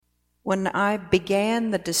When I began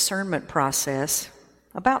the discernment process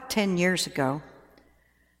about 10 years ago,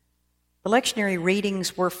 the lectionary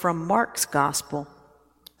readings were from Mark's Gospel,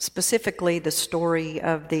 specifically the story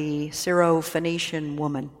of the Syrophoenician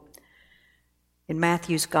woman. In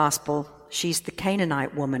Matthew's Gospel, she's the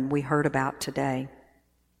Canaanite woman we heard about today.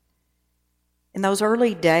 In those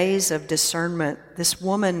early days of discernment, this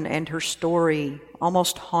woman and her story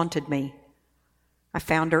almost haunted me. I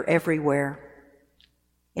found her everywhere,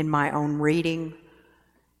 in my own reading,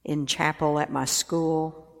 in chapel at my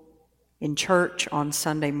school, in church on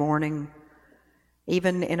Sunday morning,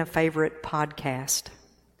 even in a favorite podcast.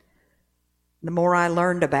 The more I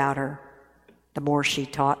learned about her, the more she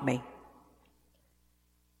taught me.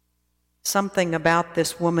 Something about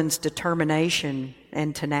this woman's determination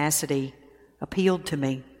and tenacity appealed to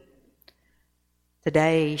me.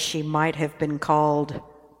 Today, she might have been called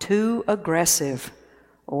too aggressive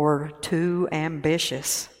or too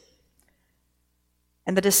ambitious.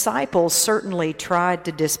 And the disciples certainly tried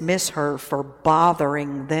to dismiss her for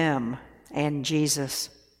bothering them and Jesus.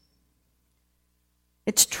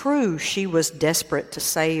 It's true she was desperate to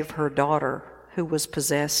save her daughter who was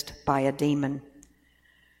possessed by a demon.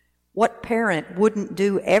 What parent wouldn't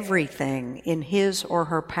do everything in his or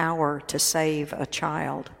her power to save a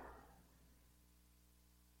child?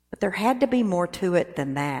 But there had to be more to it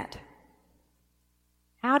than that.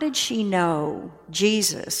 How did she know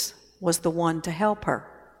Jesus was the one to help her?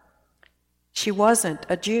 She wasn't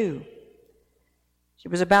a Jew. She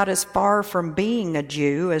was about as far from being a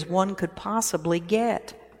Jew as one could possibly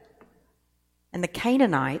get. And the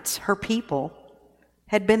Canaanites, her people,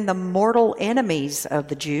 had been the mortal enemies of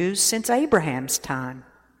the Jews since Abraham's time.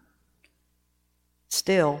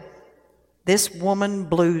 Still, this woman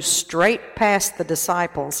blew straight past the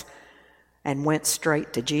disciples and went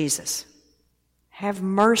straight to Jesus. "Have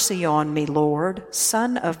mercy on me, Lord,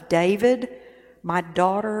 Son of David. My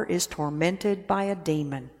daughter is tormented by a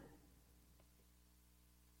demon."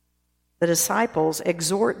 The disciples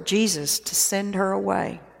exhort Jesus to send her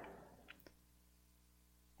away.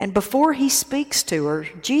 And before he speaks to her,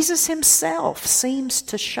 Jesus himself seems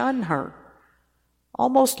to shun her,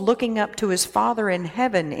 almost looking up to his Father in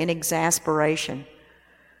heaven in exasperation.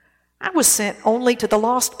 "I was sent only to the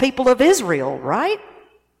lost people of Israel, right?"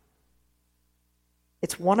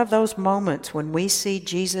 It's one of those moments when we see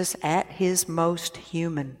Jesus at his most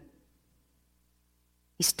human.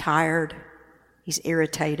 He's tired. He's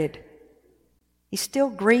irritated. He's still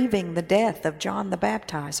grieving the death of John the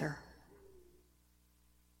Baptizer.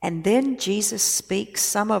 And then Jesus speaks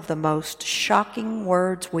some of the most shocking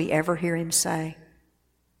words we ever hear him say.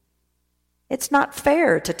 "It's not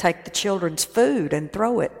fair to take the children's food and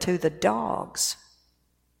throw it to the dogs."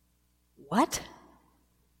 What?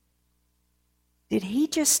 Did he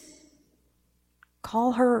just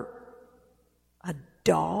call her a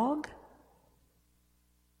dog?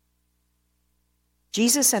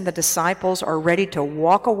 Jesus and the disciples are ready to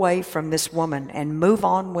walk away from this woman and move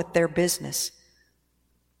on with their business.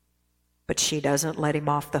 But she doesn't let him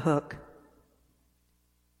off the hook.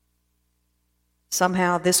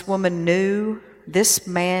 Somehow this woman knew this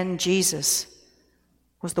man, Jesus,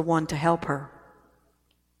 was the one to help her.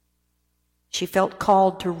 She felt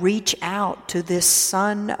called to reach out to this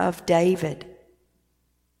son of David.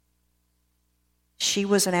 She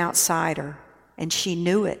was an outsider, and she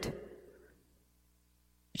knew it.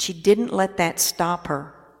 But she didn't let that stop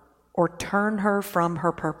her or turn her from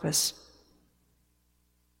her purpose.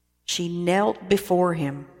 She knelt before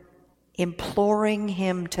him, imploring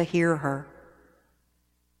him to hear her.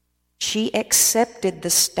 She accepted the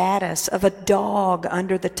status of a dog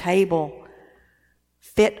under the table,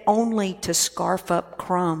 fit only to scarf up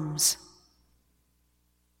crumbs.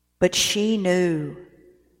 But she knew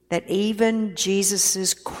that even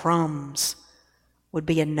Jesus' crumbs would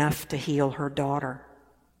be enough to heal her daughter.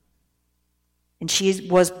 And she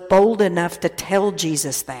was bold enough to tell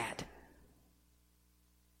Jesus that.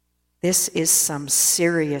 This is some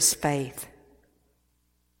serious faith.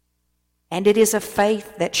 And it is a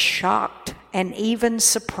faith that shocked and even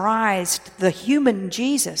surprised the human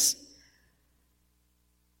Jesus.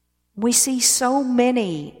 We see so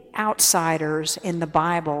many outsiders in the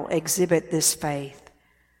Bible exhibit this faith.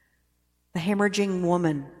 The hemorrhaging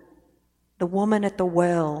woman, the woman at the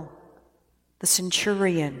well, the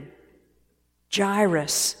centurion,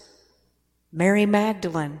 Jairus, Mary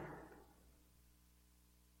Magdalene.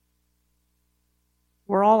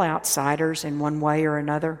 We're all outsiders in one way or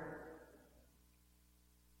another.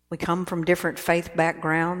 We come from different faith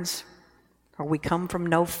backgrounds, or we come from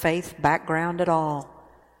no faith background at all.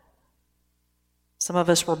 Some of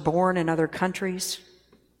us were born in other countries.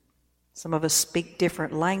 Some of us speak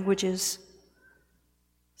different languages.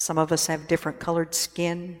 Some of us have different colored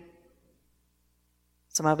skin.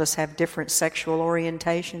 Some of us have different sexual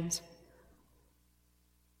orientations.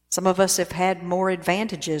 Some of us have had more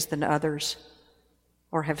advantages than others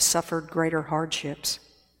or have suffered greater hardships.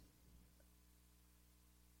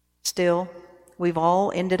 Still, we've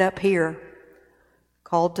all ended up here,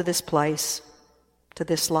 called to this place, to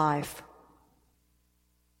this life.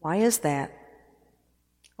 Why is that?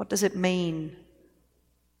 What does it mean?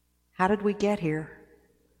 How did we get here?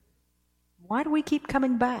 Why do we keep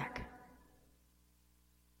coming back?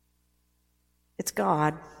 It's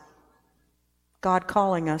God. God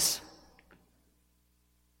calling us.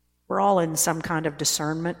 We're all in some kind of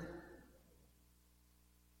discernment.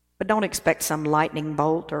 But don't expect some lightning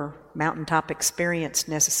bolt or mountaintop experience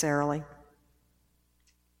necessarily.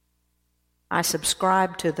 I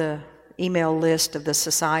subscribe to the email list of the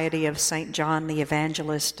Society of St. John the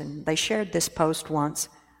Evangelist, and they shared this post once.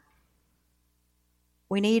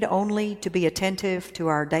 We need only to be attentive to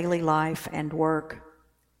our daily life and work.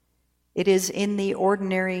 It is in the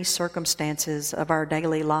ordinary circumstances of our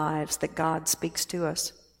daily lives that God speaks to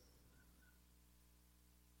us.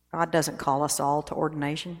 God doesn't call us all to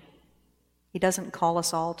ordination. He doesn't call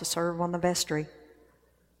us all to serve on the vestry.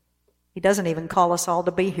 He doesn't even call us all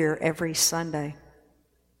to be here every Sunday.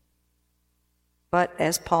 But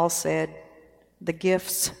as Paul said, the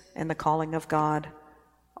gifts and the calling of God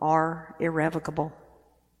are irrevocable.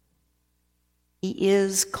 He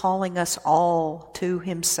is calling us all to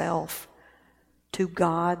himself, to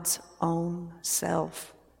God's own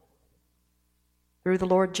self, through the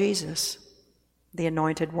Lord Jesus, the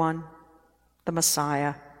Anointed One, the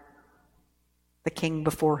Messiah, the King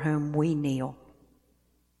before whom we kneel.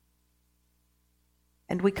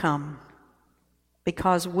 And we come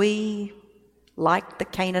because we, like the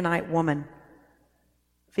Canaanite woman,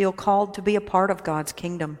 feel called to be a part of God's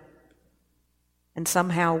kingdom. And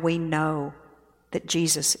somehow we know that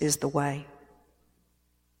Jesus is the way.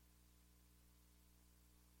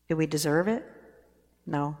 Do we deserve it?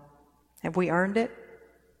 No. Have we earned it?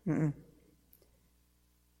 Mm-mm.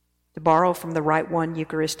 To borrow from the Rite One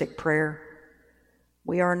Eucharistic prayer,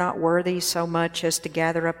 we are not worthy so much as to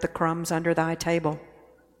gather up the crumbs under thy table,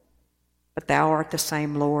 but thou art the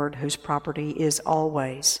same Lord whose property is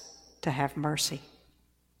always to have mercy.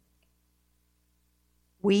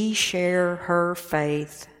 We share her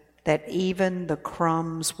faith that even the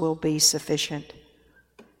crumbs will be sufficient.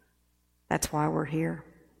 That's why we're here.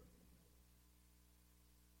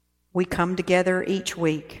 We come together each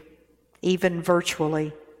week, even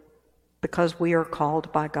virtually, because we are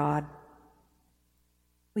called by God.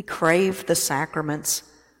 We crave the sacraments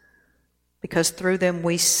because through them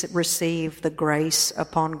we receive the grace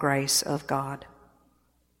upon grace of God.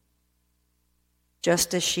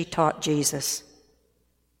 Just as she taught Jesus,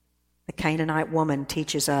 the Canaanite woman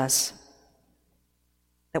teaches us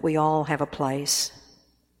that we all have a place,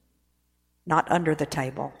 not under the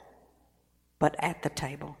table, but at the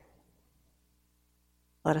table.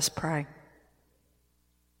 Let us pray.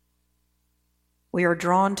 We are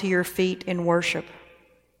drawn to your feet in worship,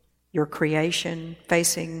 your creation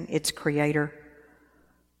facing its Creator,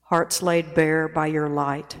 hearts laid bare by your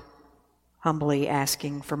light, humbly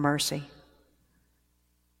asking for mercy.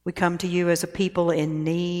 We come to you as a people in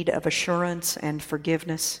need of assurance and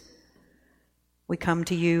forgiveness. We come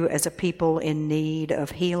to you as a people in need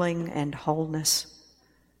of healing and wholeness.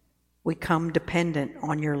 We come dependent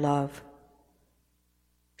on your love.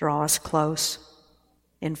 Draw us close,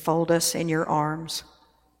 enfold us in your arms,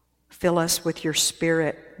 fill us with your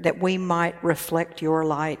Spirit that we might reflect your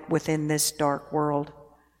light within this dark world.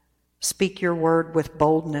 Speak your word with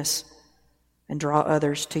boldness and draw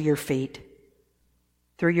others to your feet.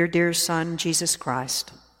 Through your dear Son, Jesus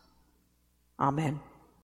Christ. Amen.